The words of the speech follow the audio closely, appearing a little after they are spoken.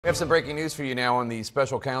We have some breaking news for you now on the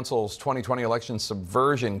special counsel's 2020 election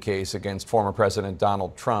subversion case against former President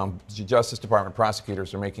Donald Trump. The Justice Department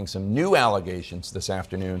prosecutors are making some new allegations this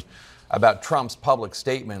afternoon about Trump's public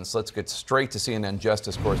statements. Let's get straight to CNN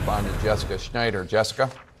Justice correspondent Jessica Schneider. Jessica?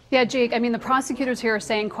 Yeah, Jake, the prosecutors here are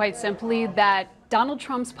saying quite simply that Donald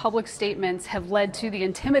Trump's public statements have led to the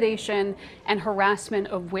intimidation and harassment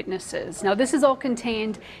of witnesses. Now, this is all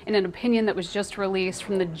contained in an opinion that was just released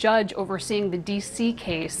from the judge overseeing the D.C.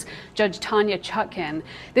 case, Judge Tanya Chutkan.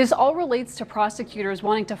 This all relates to prosecutors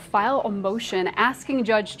wanting to file a motion asking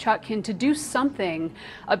Judge Chutkan to do something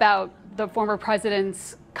about the former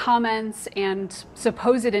president's comments and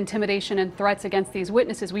supposed intimidation and threats against these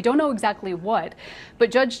witnesses. We don't know exactly what, but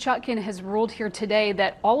Judge Chutkan has ruled here today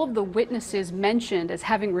that all of the witnesses mentioned as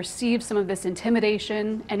having received some of this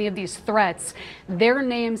intimidation, any of these threats, their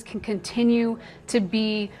names can continue to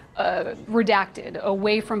be redacted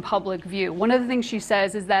away from public view. One of the things she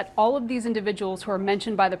says is that all of these individuals who are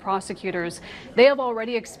mentioned by the prosecutors, they have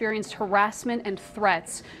already experienced harassment and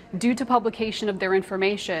threats due to publication of their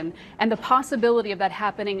information, and the possibility of that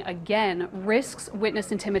happening again risks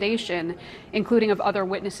witness intimidation, including of other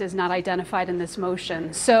witnesses not identified in this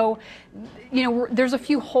motion. So, there's a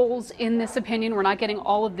few holes in this opinion. We're not getting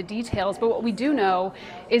all of the details, but what we do know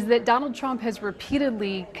is that Donald Trump has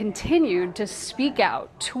repeatedly continued to speak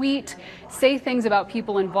out, tweet, say things about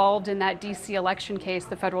people involved in that D.C. election case,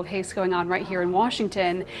 the federal case going on right here in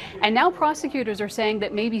Washington. And now prosecutors are saying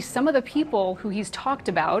that maybe some of the people who he's talked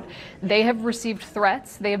about, they have received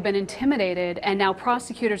threats, they have been intimidated, and now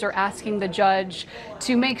prosecutors are asking the judge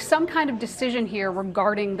to make some kind of decision here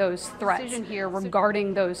regarding those threats.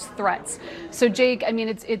 So, Jake,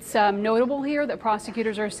 it's notable here that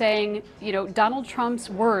prosecutors are saying, Donald Trump's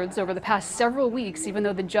words over the past several weeks, even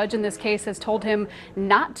though the judge in this case has told him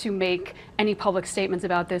not to make any public statements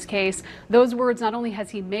about this case, those words, not only has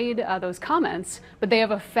he made those comments, but they have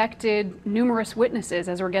affected numerous witnesses,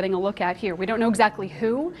 as we're getting a look at here. We don't know exactly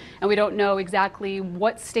who, and we don't know exactly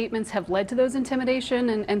what statements have led to those intimidation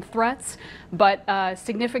and threats, but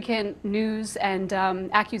significant news and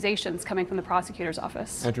accusations coming from the prosecutor's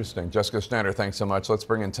office. Interesting. Jessica Schneider, thanks so much. Let's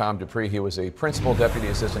bring in Tom Dupree. He was a principal deputy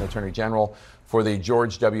assistant attorney general for the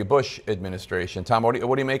George W. Bush administration. Tom, what do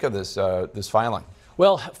you make of this filing?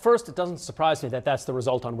 Well, first, it doesn't surprise me that that's the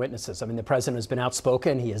result on witnesses. The president has been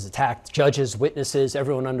outspoken. He has attacked judges, witnesses,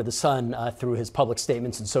 everyone under the sun through his public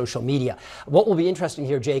statements and social media. What will be interesting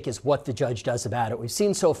here, Jake, is what the judge does about it. We've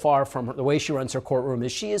seen so far from the way she runs her courtroom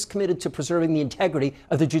is she is committed to preserving the integrity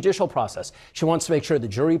of the judicial process. She wants to make sure the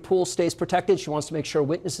jury pool stays protected. She wants to make sure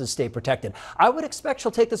witnesses stay protected. I would expect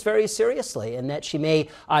she'll take this very seriously and that she may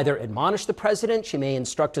either admonish the president, she may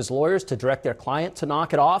instruct his lawyers to direct their client to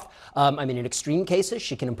knock it off. In extreme cases,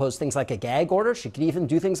 she can impose things like a gag order. She can even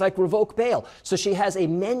do things like revoke bail. So she has a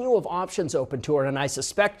menu of options open to her, and I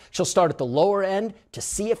suspect she'll start at the lower end to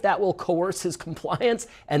see if that will coerce his compliance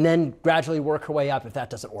and then gradually work her way up if that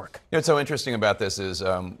doesn't work. What's so interesting about this is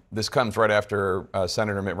this comes right after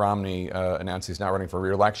Senator Mitt Romney announced he's not running for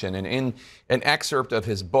re-election. And in an excerpt of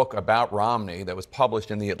his book about Romney that was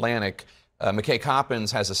published in The Atlantic, McKay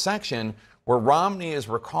Coppins has a section where Romney is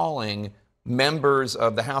recalling members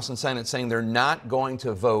of the House and Senate saying they're not going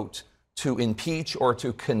to vote to impeach or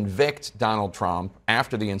to convict Donald Trump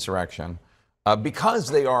after the insurrection because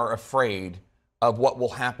they are afraid of what will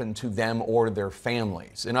happen to them or their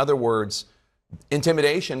families. In other words,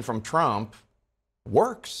 intimidation from Trump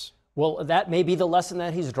works. Well, that may be the lesson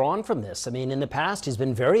that he's drawn from this. In the past, he's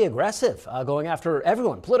been very aggressive, going after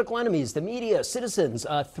everyone, political enemies, the media, citizens,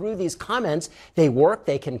 through these comments. They work.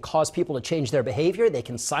 They can cause people to change their behavior. They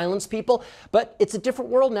can silence people. But it's a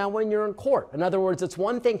different world now when you're in court. In other words, it's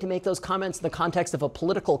one thing to make those comments in the context of a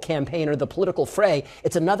political campaign or the political fray.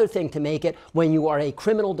 It's another thing to make it when you are a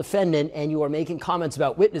criminal defendant and you are making comments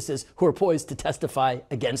about witnesses who are poised to testify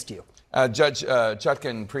against you. Judge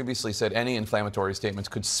Chutkan previously said any inflammatory statements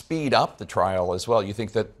could speed up the trial as well. You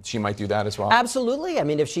think that she might do that as well? Absolutely.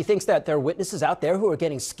 If she thinks that there are witnesses out there who are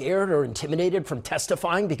getting scared or intimidated from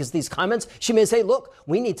testifying because of these comments, she may say, look,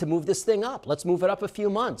 we need to move this thing up. Let's move it up a few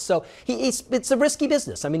months. So it's a risky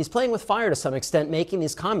business. He's playing with fire to some extent making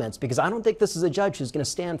these comments because I don't think this is a judge who's going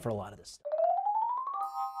to stand for a lot of this.